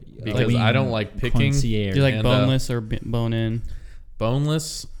What? because I don't like picking. Concierge. Do you like And, boneless or bone in?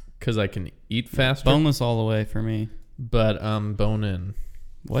 Boneless because I can eat faster. Boneless all the way for me. But bone in.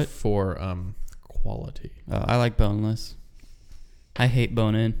 What? For quality. I like boneless. I hate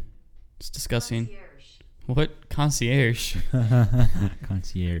bone in. It's disgusting. What concierge?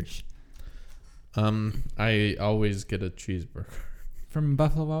 Concierge. I always get a cheeseburger. From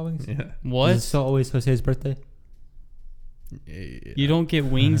Buffalo Wild Wings? Yeah. Is it What? so always Jose's birthday? You don't get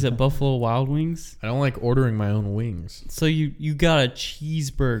wings at Buffalo Wild Wings? I don't like ordering my own wings. So you got a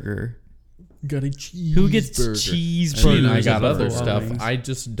cheeseburger. Got a cheeseburger. Who gets I cheeseburgers? mean, I at got Buffalo other Wild stuff. Wings? I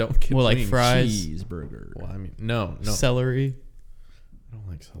just don't get Well, like wings. fries. Cheeseburger. Well, I mean, no. Celery. I don't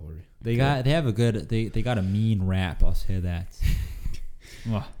like celery. They have a good they got a mean rap, I'll say that.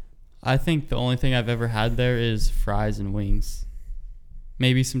 Ugh. I think the only thing I've ever had there is fries and wings.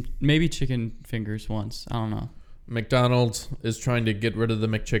 Maybe chicken fingers once. I don't know. McDonald's is trying to get rid of the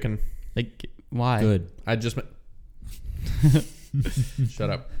McChicken. Like why? Good. I just shut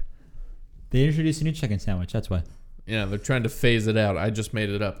up. They introduced a new chicken sandwich, that's why. Yeah, they're trying to phase it out. I just made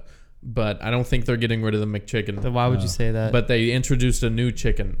it up, but I don't think they're getting rid of the McChicken. Then why would No. you say that? But they introduced a new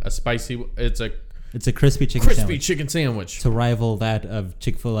chicken, a spicy. It's a It's a crispy chicken crispy sandwich chicken sandwich. to rival that of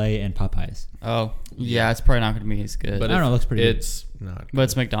Chick-fil-A and Popeyes. oh yeah, it's probably not going to be as good. But I don't know, it looks pretty good. It's not. But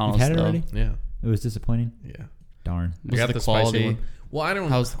it's You've McDonald's had it though. already? Yeah, It was disappointing. yeah. Darn. I Was got the the quality? spicy one. Well, I don't.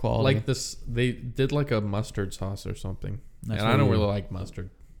 How's the quality? Like this? They did like a mustard sauce or something. And I don't really like mustard.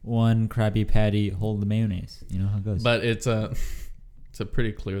 One Krabby Patty, hold the mayonnaise. You know how it goes. But it's a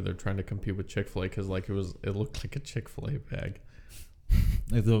pretty clear they're trying to compete with Chick-fil-A because like it looked like a Chick-fil-A bag.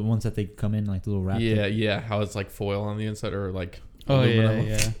 Like the ones that they come in like the little wrap. Yeah. How it's like foil on the inside or like. Oh aluminum.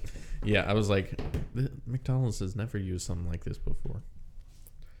 yeah. Yeah, I was like, McDonald's has never used something like this before.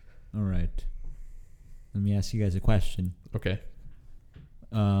 All right. Let me ask you guys a question. Okay.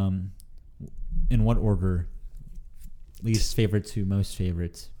 In what order, least favorite to most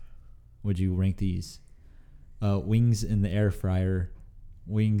favorite, would you rank these? Wings in the air fryer,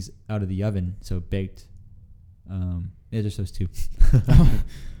 wings out of the oven, so baked. Yeah, just those two.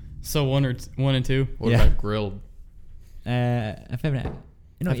 So one and two. What Yeah. about grilled? I've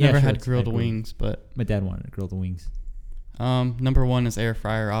Never had grilled wings, but my dad wanted grilled wings. number one is air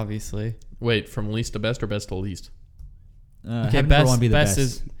fryer, obviously. Wait, from least to best or best to least? Okay, have number one be the best best.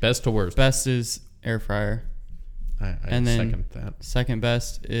 is Best to worst. best is air fryer. I and then second that. Second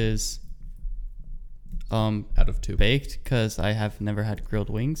best is Out of two. baked, because I have never had grilled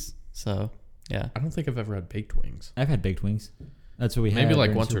wings. So yeah, I don't think I've ever had baked wings. I've had baked wings. That's what we had. Maybe like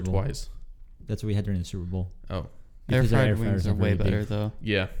during the once or Super Bowl. twice. That's what we had during the Super Bowl. Oh, air Because our fried fryers wings are very way better big. though.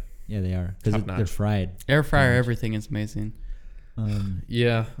 yeah. Yeah, they are because Top they're notch. fried. Air fryer, much. everything is amazing.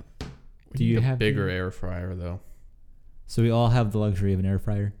 Yeah. We Do need you a have bigger the- air fryer though? So we all have the luxury of an air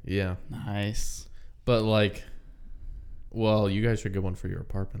fryer. Yeah. Nice. But like, well, you guys should get one for your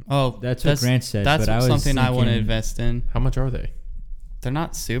apartment. Oh, That's what Grant said. That's but I was something I want to thinking- invest in. How much are they? They're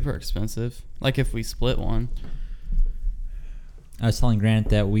not super expensive. Like if we split one. I was telling Grant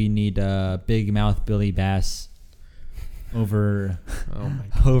that we need Big Mouth Billy Bass over Oh my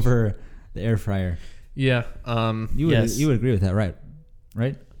god. over the air fryer. Yeah. You would Yes. you would agree with that, right?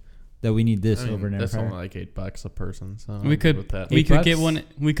 Right? That we need this I mean, over an air that's fryer. only like $8 a person. So We I'm could- good with that. We $8 could get one.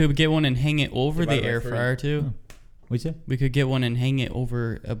 We could get one and hang it over Divided the by air 3. fryer too. What'd you say? We could get one and hang it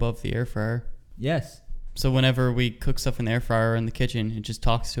over above the air fryer. Yes. So whenever we cook stuff in the air fryer or in the kitchen, it just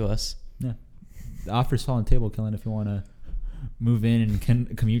talks to us. Yeah. The offer's still on the table, Kellen, if you want to move in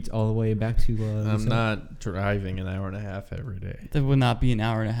and commute all the way back to I'm not driving an hour and a half every day. That would not be an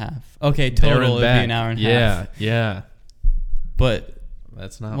hour and a half. Okay, There total and it would back. be an hour and a Yeah, half. yeah. But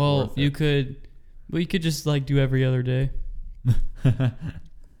That's not well, worth you it. could. Well, you could just like do every other day.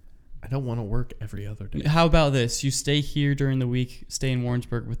 I don't want to work every other day. How about this? You stay here during the week, stay in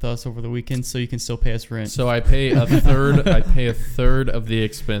Warrensburg with us over the weekend, so you can still pay us rent. So I pay a third. I pay a third of the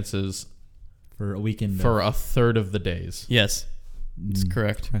expenses for a weekend. for a third of the days. Yes, that's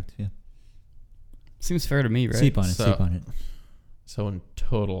correct. Correct, yeah. Seems fair to me, right? Sleep on it, So- sleep on it. So in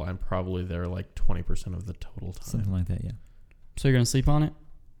total, I'm probably there like 20% of the total time. Something like that, yeah. So you're gonna sleep on it?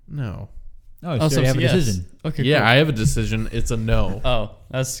 No. Oh, Oh, so you have a yes. decision. Okay. Yeah, cool. I have a decision. It's a no. Oh,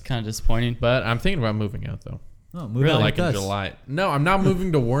 that's kind of disappointing. But I'm thinking about moving out though. Oh, move Really? out Like with in us. July. No, I'm not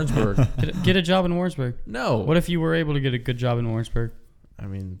moving to Warrensburg. Get a job in Warrensburg. No. What if you were able to get a good job in Warrensburg? I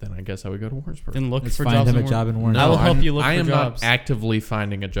mean, then I guess I would go to Warrensburg. Then look Let's for find jobs him in a job in Warrensburg. Warrensburg. I will help you look I for am jobs. not actively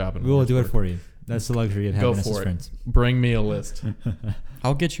finding a job in We will do it Warrensburg. for you. That's the luxury of Go having us as for it. friends. Bring me a list.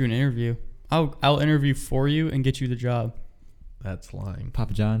 I'll get you an interview. I'll interview for you and get you the job. That's lying.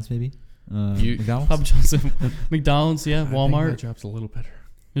 Papa John's, maybe? You- McDonald's? Papa John's, McDonald's, yeah, I think my Walmart. job's a little better.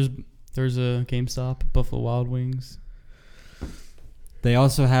 There's a GameStop, Buffalo Wild Wings. They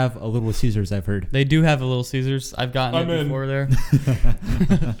also have a Little Caesars, I've heard. They do have a Little Caesars. I've gotten I'm it in. before there.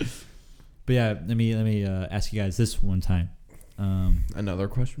 But yeah, let me ask you guys this one time. Another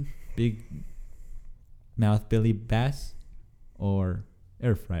question? Big Mouth Billy Bass or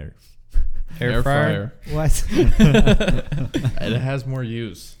air fryer? Air fryer. What? It has more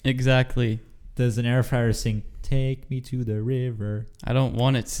use. Exactly. Does an air fryer sing "Take Me to the River"? I don't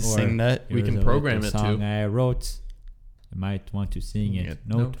want it to Or sing that. We can Here's a program little it, song too. I wrote. I might want to sing it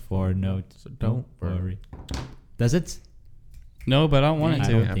note for note. So Don't worry. Does it? No, but I don't want it I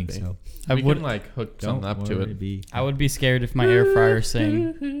to. don't Yeah, think babe. so. I We would. can like hook Don't something up to worry, it. be. I would be scared if my air fryer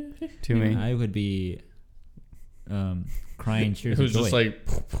sang to me. I would be crying tears Who's of just joy. like,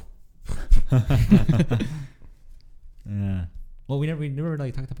 Yeah. Well, we never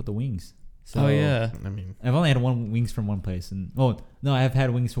like talked about the wings. So Oh yeah. I mean, I've only had wings from one place, and no, I've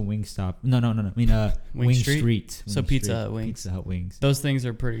had wings from Wingstop. No. I mean, Wing Wing Street? Street. So Wing Pizza Street. Hut wings. Pizza Hut wings. Those things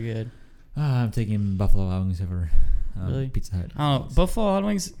are pretty good. I'm taking Buffalo Wild Wings over Really? Pizza Hut. I don't know. Buffalo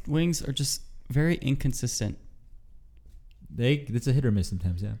Wild Wings are just very inconsistent. It's a hit or miss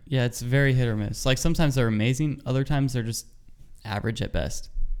sometimes. Yeah. Yeah, it's very hit or miss. Like sometimes they're amazing, other times they're just average at best.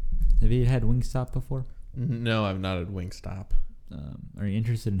 Have you had Wingstop before? no, I've not at Wingstop. Are you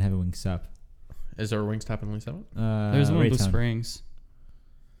interested in having Wingstop? Is there a Wingstop in Lee 7? There's one in Blue Raytown. Springs.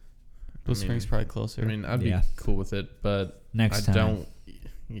 Blue Springs probably closer. I mean, I'd be Yeah. cool with it, but Next I time. don't.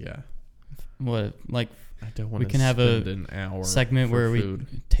 Yeah, what, like I don't want We to can have a spend an hour segment for where food.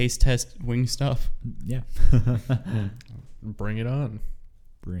 we taste test wing stuff? Yeah. Bring it on.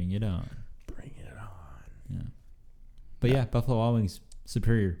 Bring it on. Bring it on. Yeah. But yeah, Buffalo Wild Wings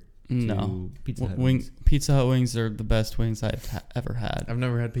superior to No. Pizza Hut wings. Pizza Hut wings are the best wings I've ever had. I've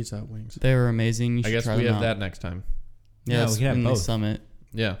never had Pizza Hut wings. They were amazing. You I should guess try we them have out. that next time. Yeah, we can have in Lee both. Summit.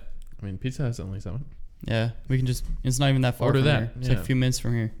 Yeah, I mean Pizza Hut's only Summit. Yeah, we can just. It's not even that far Order from that, here. It's yeah. like a few minutes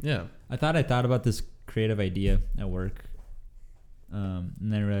from here. Yeah, I thought about this creative idea at work, and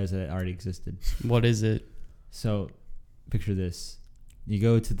then I realized that it already existed. What is it? So, picture this: you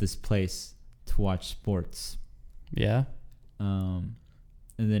go to this place to watch sports, Yeah. and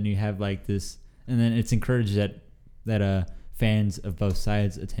then you have like this, and then it's encouraged that fans of both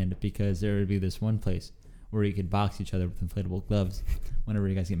sides attend because there would be this one place where you could box each other with inflatable gloves whenever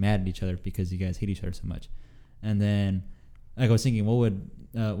you guys get mad at each other because you guys hate each other so much. And then like I was thinking, what would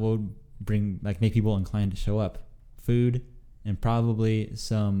bring like make people inclined to show up? Food and probably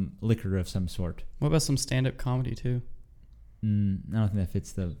some liquor of some sort. What about some stand-up comedy too? I don't think that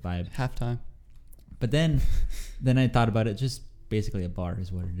fits the vibe. Halftime. But then I thought about it. Just basically a bar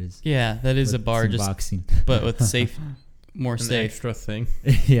is what it is. Yeah, that is a With bar, some just boxing. but with more an safe. extra thing.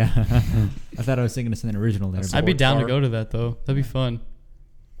 Yeah, I thought I was thinking of something original there. That's but- I'd be Sport down bar. to go to that though. That'd be fun.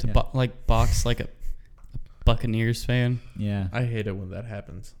 To Yeah. box like a Buccaneers fan. Yeah. I hate it when that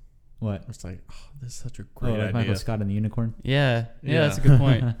happens. What? It's like, oh, this is such a Oh, great like idea. Michael Scott and the Unicorn. Yeah, Yeah. that's a good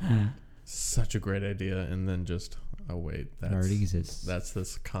point. Such a great idea, and then just wait, It already exists. that's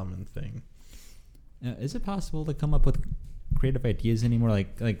this common thing. Is it possible to come up with creative ideas anymore,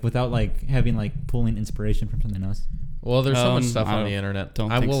 like without like having like pulling inspiration from something else? Well, there's so much stuff I on don't- the internet.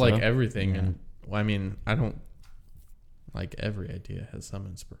 don't I think will so. like everything, Yeah. and well, I mean, I don't like every idea has some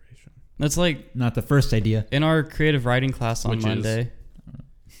inspiration. That's like Not the first idea. in our creative writing class on Which is? Monday.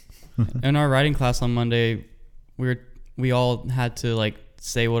 In our writing class on Monday, we all had to like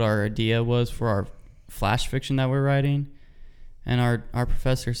say what our idea was for our flash fiction that we're writing, and our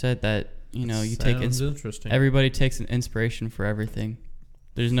professor said that you take interesting. everybody takes an inspiration for everything.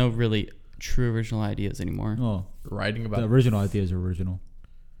 There's no really true original ideas anymore. Oh, Writing the about original ideas are original.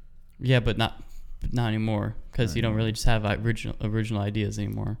 Yeah, but not anymore because you don't really just have original ideas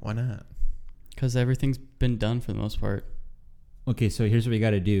anymore why not? because everything's been done for the most part. Okay, so here's what you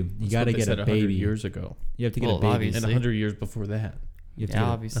got to do. You That's got what to they get said a 100 baby. years ago, You have to get Well, a baby. obviously. and 100 years before that, You have to Yeah, get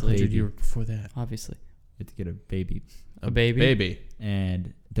a obviously. 100 baby. years before that, Obviously, You have to get a baby a baby. baby.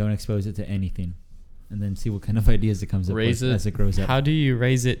 and don't expose it to anything, and then see what kind of ideas it comes up Raise with it. as it grows up. How do you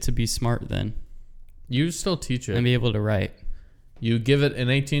raise it to be smart then You still teach it. and be able to write? You give it an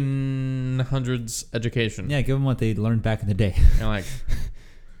 1800s education. Yeah, give them what they learned back in the day. You're like,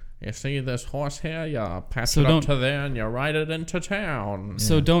 you see this horse here, you pass So it up don't- to there and you ride it into town.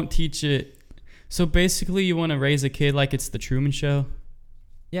 So Yeah. don't teach it. So basically, you want to raise a kid like it's the Truman Show,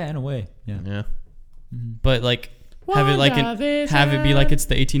 Yeah, in a way. Yeah. Yeah. Mhm. but like have it like have it be like it's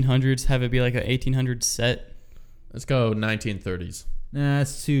the 1800s. Have it be like an 1800s set. Let's go 1930s. Nah,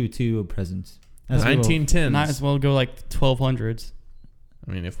 that's too present. That's a little- 1910s. Might as well go like 1200s.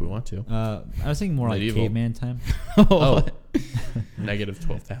 I mean, if we want to. I was thinking more Medieval. like caveman time. Oh. Negative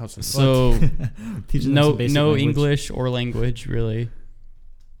 12,000. So Teaching them no some basic no language. English or language really.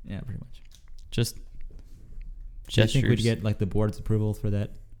 Yeah, pretty much. Just Do you gestures. think we'd get like the board's approval for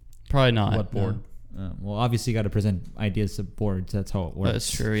that? Probably not. What board? Well, obviously, you got to present ideas to boards. That's how it works.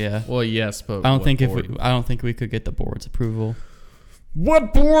 That's true. Yeah. Well, yes, but I don't what think board? I don't think we could get the board's approval.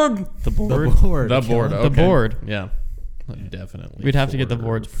 What board? The The board. board. The board. The Okay. board. Yeah. Yeah. Definitely. We'd have to get the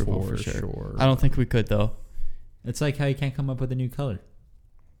board's approval for sure. I don't think we could though. It's like how you can't come up with a new color.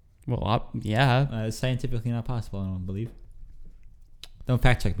 Well, yeah. It's scientifically not possible. I don't believe. Don't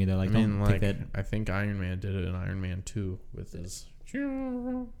fact check me though. Like, I mean, don't like, take that. I think Iron Man did it in Iron Man 2 with his.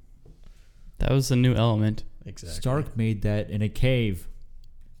 That was a new element. Exactly. Stark made that in a cave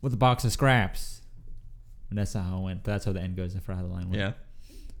with a box of scraps. And that's not how it went. But that's how the end goes. I forgot how the line went. Yeah.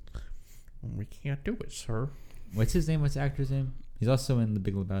 We can't do it, sir. What's his name? What's the actor's name? He's also in The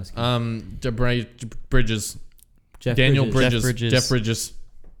Big Lebowski. Bridges. Jeff Daniel Bridges. Bridges. Jeff Jeff Bridges.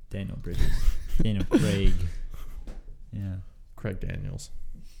 Daniel Bridges. Daniel Craig. Yeah. Craig Daniels.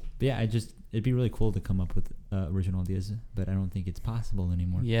 But yeah, it'd be really cool to come up with original ideas, but I don't think it's possible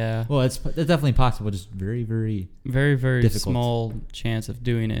anymore. Yeah. Well, it's definitely possible, just very, very, Very, very difficult. small chance of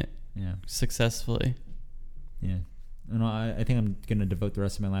doing it yeah, successfully. yeah. No, I think I'm gonna devote the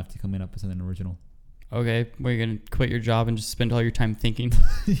rest of my life to coming up with something original. Okay, where you're gonna quit your job and just spend all your time thinking.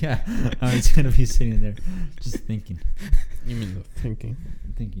 Yeah, I'm just gonna be sitting there, just thinking. You mean the thinking?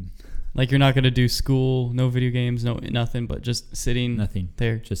 Thinking. Like you're not gonna do school, no video games, no nothing, but just sitting Nothing.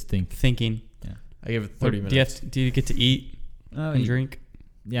 there, Just think. thinking. I give it 30 What, minutes. do you get to eat and drink?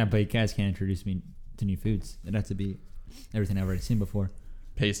 Yeah, but you guys can't introduce me to new foods. It has to be everything I've already seen before.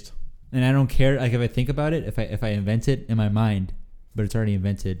 Paste. And I don't care. Like if I think about it, if I invent it in my mind, but it's already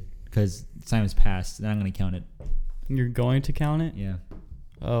invented because time has passed, then I'm gonna count it. You're going to count it? Yeah.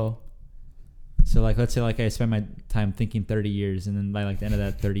 Oh, So like, let's say like I spend my time thinking 30 years, and then by like the end of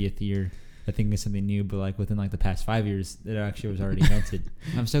that 30th year, I think of something new. But like within like the past 5 years, it actually was already invented.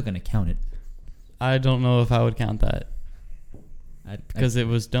 I'm still gonna count it. I don't know if I would count that because it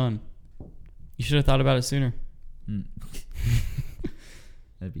was done. You should have thought about it sooner. Mm.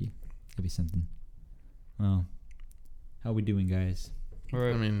 that'd be something. Well, how we doing, guys? We're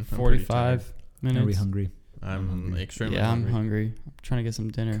at I'm 45 minutes. Are we hungry? I'm hungry. extremely Yeah, hungry. I'm hungry. I'm trying to get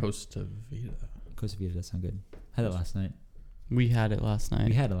some dinner. Costa Vida. Costa Vida, that sound good. Had it last night. We had it last night.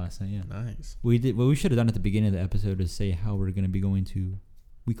 We had it last night. Yeah. Nice. We did. What we should have done at the beginning of the episode is say how we're gonna be going to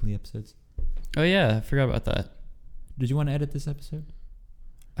weekly episodes. Oh yeah, I forgot about that. Did you want to edit this episode?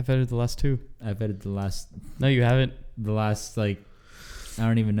 I've edited the last 2. I've edited the last No, you haven't. like I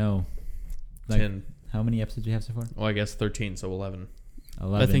don't even know. Like 10. how many episodes we have so far? Well, I guess 13, so 11.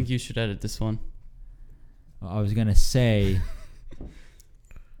 11. I think you should edit this one. Well, I was gonna say.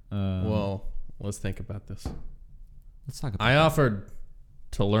 Well, let's think about this. let's talk about. I offered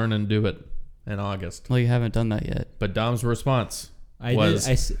to learn and do it in August, Well, you haven't done that yet. but Dom's response I was,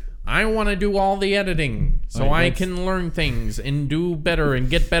 did. I want to do all the editing so Right, I that's- can learn things and do better and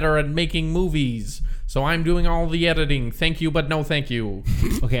get better at making movies. So I'm doing all the editing. Thank you, but no thank you.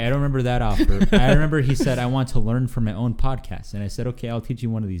 Okay, I don't remember that offer. I remember he said I want to learn from my own podcast, and I said, okay, I'll teach you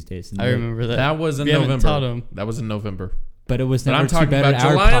one of these days. And I remember that. That was in We haven't taught November. him. That was in November. But it was But never I'm too talking bad about at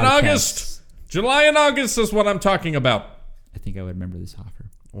our July and podcasts. August. July and August is what I'm talking about. I think I would remember this offer.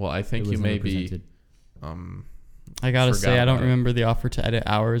 Well, I It think was you may never be. presented. I gotta Forgot say, I don't about it. remember the offer to edit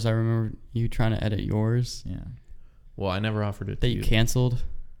ours. I remember you trying to edit yours Yeah. Well, I never offered it to that you canceled.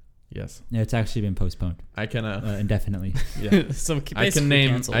 Yes, Yeah, it's actually been postponed I can. indefinitely. Yeah, So I basically can name.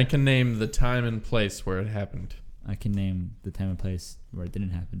 canceled. I can name the time and place where it happened. I can name the time and place where it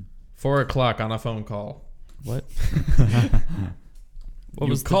didn't happen. 4:00 on a phone call. What? You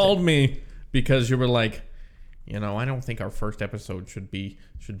was the called me because you were like, I don't think our first episode should be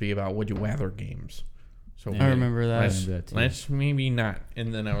about would you rather games. So Yeah. I remember that. I let's, remember that too. let's maybe not.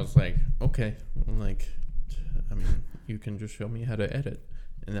 And then I was like, okay, you can just show me how to edit,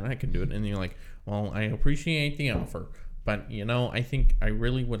 and then I can do it. And you're like, well, I appreciate the offer, but I think I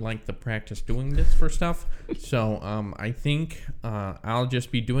really would like to practice doing this for stuff. So I think I'll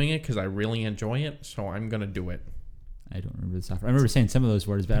just be doing it because I really enjoy it. So I'm gonna do it. I don't remember this offer. I remember saying some of those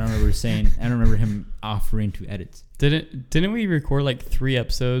words, but I don't remember him offering to edit. Didn't we record like 3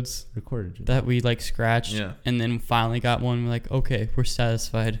 episodes Recorded. that we like scratched Yeah. and then finally got one? We're like, okay, we're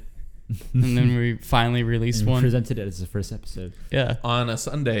satisfied. And then we finally released And we one. presented it as the first episode. Yeah. On a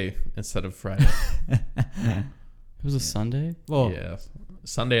Sunday instead of Friday. It was a Sunday? Well, Yeah,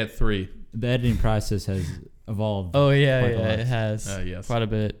 Sunday at 3. the editing process has evolved. Oh yeah, Quite a lot. it has. Yes. Quite a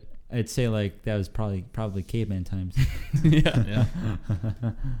bit. I'd say like that was probably caveman times. Yeah.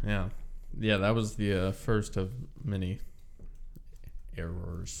 Yeah. That was the first of many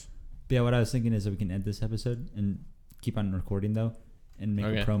errors. But yeah, what I was thinking is that we can end this episode and keep on recording though, and make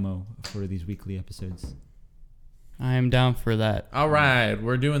a promo for these weekly episodes. I am down for that. All right,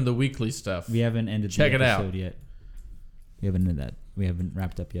 we're doing the weekly stuff. We haven't ended Check the it out. episode yet. We haven't ended that. We haven't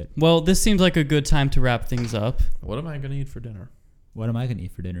wrapped up yet. Well, this seems like a good time to wrap things up. What am I gonna eat for dinner? What am I gonna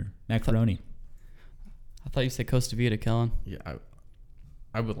eat for dinner? Macaroni. I thought you said Costa Vida, Kellen. Yeah,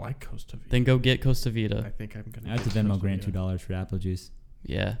 I would like Costa Vida. Then go get Costa I Vida. think I'm gonna. I have to get Venmo Costa Grant Vida. $2 for apple juice.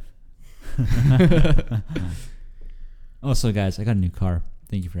 Yeah. Also, guys, I got a new car.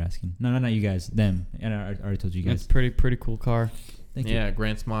 Thank you for asking. No, not you guys. Them. And I already told you It's guys. pretty cool car. Thank you. Yeah,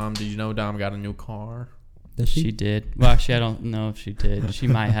 Grant's mom. Did you know Dom got a new car? Does She did. Well, actually, I don't know if she did. She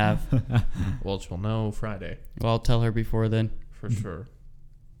might have. Well, she'll know Friday Well, I'll tell her before then. for sure.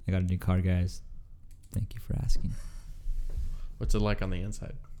 I got a new car, guys. Thank you for asking. What's it like on the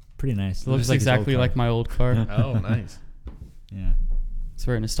inside? Pretty nice. It looks Just like his exactly old car. like my old car. Oh, nice. Yeah. It's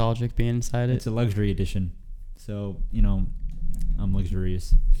very nostalgic being inside it. It's a luxury edition. So, I'm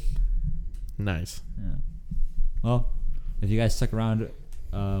luxurious. Nice. Yeah. Well, if you guys stuck around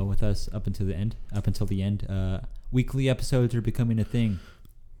with us up until the end, weekly episodes are becoming a thing.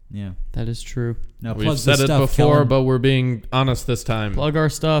 Yeah. That is true. Now We've plug said the it stuff, before, Kellen. but we're being honest this time. Plug our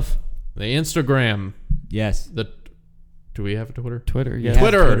stuff. The Instagram. Yes. Do we have a Twitter? Twitter, We yeah. have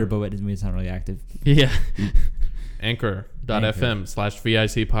Twitter. Twitter, but it's not really active. Yeah.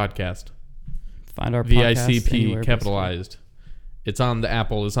 Anchor.fm/VIC podcast. Find our podcast VICP anywhere, capitalized. It's on the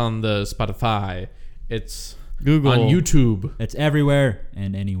Apple. It's on the Spotify. It's Google. on YouTube. It's everywhere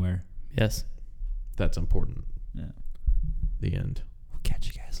and anywhere. Yes. That's important. Yeah. The end. We'll catch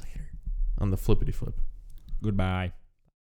you guys later. On the flippity flip. Goodbye.